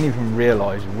well, I didn't even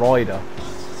realise Ryder,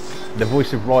 the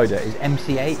voice of Ryder is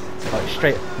MC8,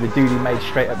 like the dude who made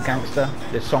Straight Up Gangster,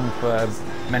 the song for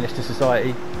Menace to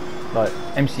Society. Like,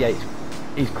 MC8,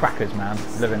 he's crackers, man.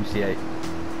 Love MC8.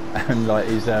 And like,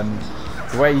 his the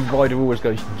way Ryder always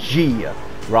goes G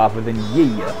rather than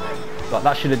ye, like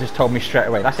that should have just told me straight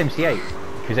away that's MC8,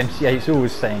 because MC8's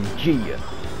always saying G.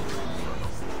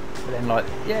 But then, like,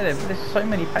 yeah, there's so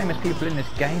many famous people in this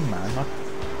game, man. Like,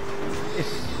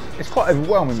 it's quite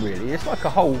overwhelming, really. It's like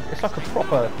a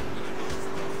proper,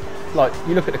 like,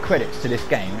 you look at the credits to this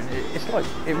game, and it's like,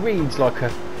 it reads like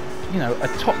a, you know, a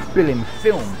top billing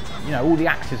film. You know, all the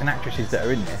actors and actresses that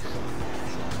are in this.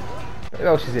 Who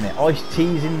else is in it?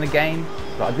 Ice-T's in the game.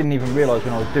 Like, I didn't even realise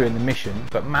when I was doing the mission,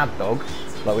 but Mad Dog,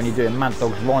 like when you're doing Mad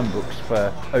Dog's rhyme books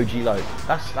for OG Load,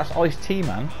 that's Ice-T,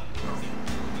 man.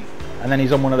 And then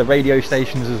he's on one of the radio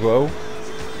stations as well.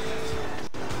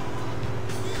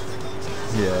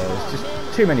 Yeah, there's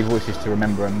just too many voices to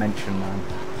remember and mention, man.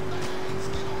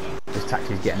 This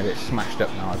taxi's getting a bit smashed up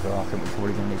now as well. I think we're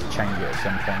probably going to need to change it at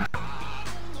some point.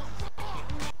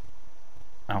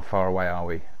 How far away are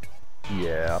we?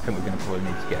 Yeah, I think we're going to probably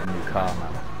need to get a new car,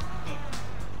 man.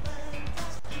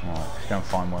 Alright, let's go and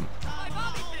find one.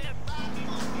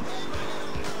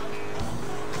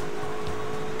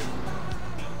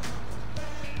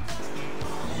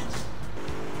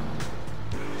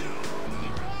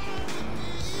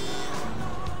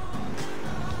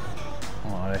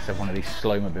 Alright, let's have one of these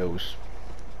slow-mobiles.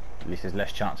 At least there's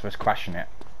less chance of us crashing it.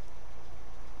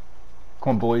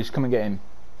 Come on, boys, come and get him.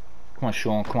 Come on,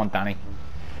 Shaun, come on, Danny.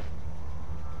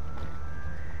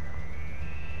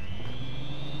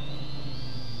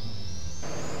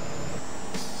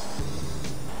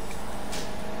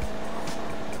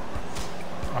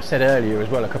 I said earlier as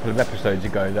well, a couple of episodes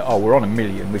ago, that, oh, we're on $1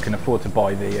 million, we can afford to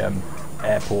buy the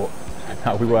airport.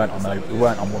 No, we weren't on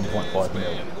 1.5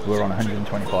 mil, we were on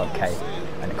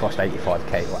 125k, and it cost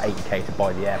 85k or 80k to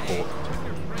buy the airport.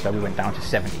 So we went down to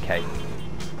 70k.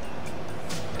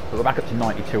 But we're back up to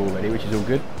 92 already, which is all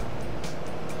good.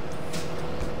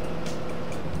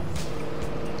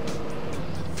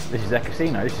 This is their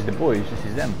casino, this is the boys, this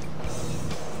is them.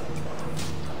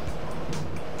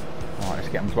 Alright, let's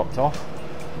get them dropped off.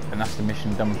 And that's the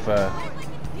mission done for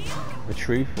the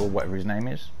Truth, or whatever his name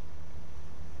is.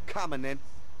 Come on then,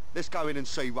 let's go in and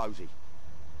see Rosie.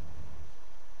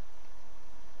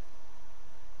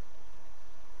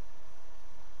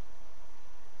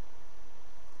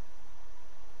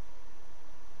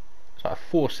 It's like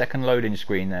a 4-second loading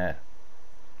screen there.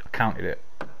 I counted it.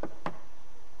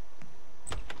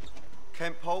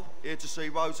 Kent Paul, here to see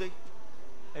Rosie.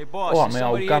 Hey boss, Alright, there's my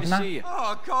old somebody here to governor. see you.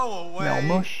 Oh, go away. Mel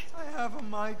Mush. I have a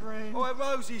migraine. Oh,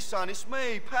 Rosie, son, it's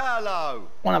me, Paolo.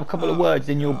 Want to have a couple of words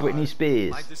in your Britney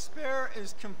Spears? My despair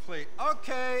is complete.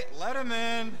 Okay, let him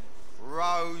in.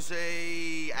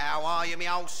 Rosie, how are you, me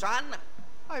old son?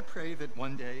 I pray that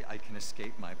one day I can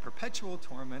escape my perpetual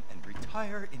torment and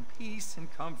retire in peace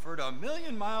and comfort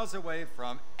 1,000,000 miles away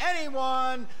from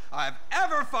anyone I've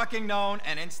ever fucking known,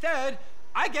 and instead,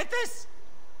 I get this?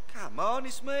 Come on,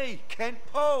 it's me, Kent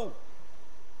Paul.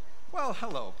 Well,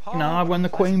 hello, Paul. No, I won the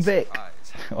Queen Vic.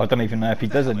 I don't even know if he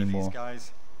does anymore.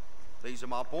 These are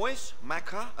my boys,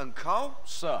 Macca and Cole.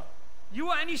 Sir. You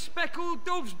want any speckled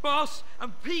doves, boss?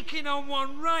 I'm peeking on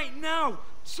one right now.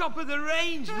 Top of the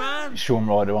range, man. Shaun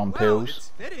Ryder on pills. It's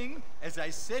fitting as I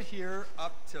sit here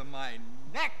up to my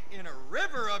neck in a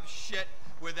river of shit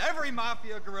with every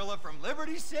mafia gorilla from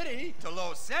Liberty City to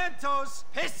Los Santos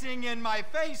pissing in my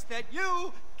face that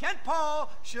you, Kent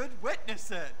Paul, should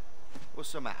witness it.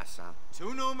 What's the matter, son?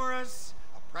 Too numerous,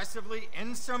 oppressively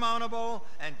insurmountable,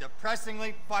 and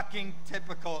depressingly fucking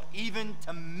typical even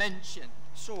to mention.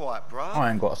 It's alright, bruv.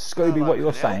 I ain't got a Scooby what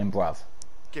you're saying, bruv.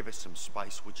 Give us some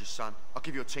space, would you, son? I'll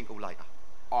give you a tinkle later.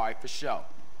 Alright, for sure.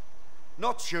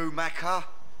 Not you, Macca.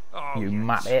 Oh, you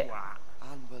muppet.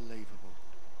 Unbelievable.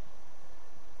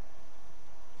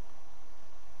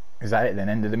 Is that it then?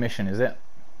 End of the mission, is it?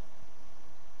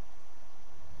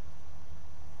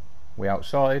 We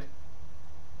outside.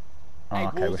 Oh, Hey,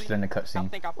 okay, we're Woozy, still in the I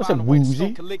cutscene. think I What's found up, a way to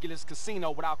Woozy? scope Caligula's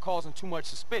casino without causing too much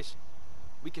suspicion.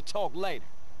 We could talk later.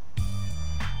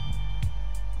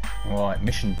 Right,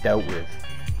 mission dealt with.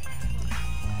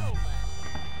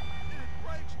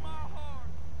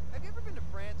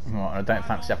 Right, I don't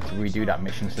fancy having to redo that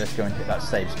mission, so let's go and hit that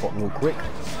save spot real quick.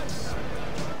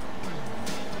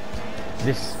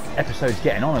 This episode's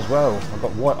getting on as well. I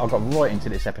got right into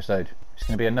this episode. It's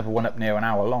going to be another one up near an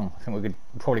hour long. I think we're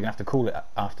probably going to have to call it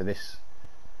after this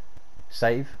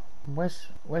save. Where's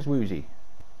Woozy?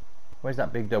 Where's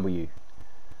that big W?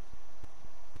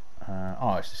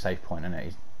 Oh, it's the save point, isn't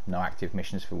it? No active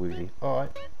missions for Woozy.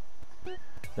 Alright.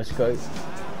 Let's go.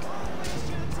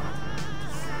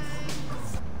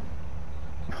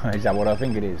 Is that what I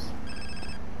think it is?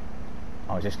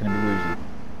 Oh, it's just going to be Woozy.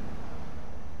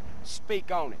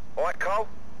 Speak on it. Alright, Cole?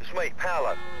 It's me,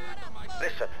 Paolo.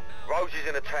 Listen, Rose is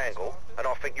in a tangle, and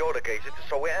I think you're the geezer to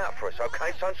sort it out for us,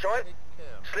 okay, sunshine?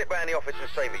 Slip round the office and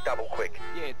see me double quick.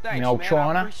 Yeah, thanks, old man.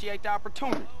 China. I appreciate the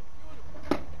opportunity.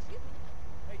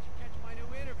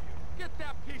 Get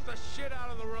that piece of shit out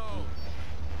of the road.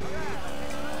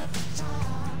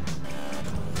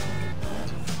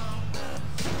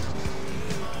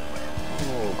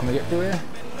 Oh, can we get through here? I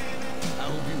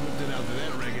hope you whipped it out to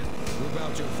that record. Whip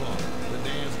out your funk. The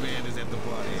dance band is at the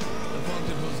party. The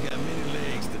Funktible's got many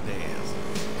legs to dance.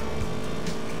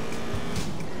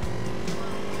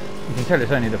 You can tell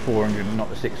it's only the 400 and not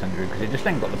the 600 because it just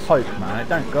ain't got the poke, man. It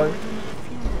don't go. You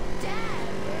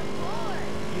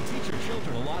teach your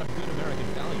children a lot of good American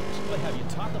values, but have you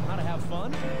taught them how to have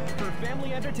fun? For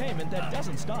family entertainment that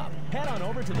doesn't stop, head on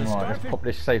over to the Right, let's pop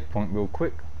this save point real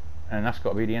quick. And that's got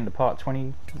to be the end of part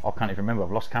 20. I can't even remember,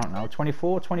 I've lost count now.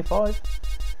 24, 25?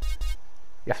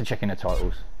 You have to check in the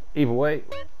titles. Either way,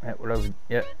 yeah, we're over,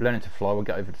 yeah, learning to fly, we'll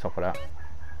get over the top of that.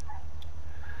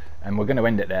 And we're going to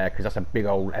end it there because that's a big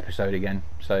old episode again.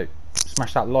 So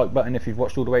smash that like button if you've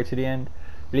watched all the way to the end.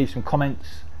 Leave some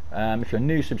comments. If you're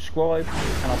new, subscribe.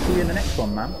 And I'll see you in the next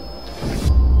one, man.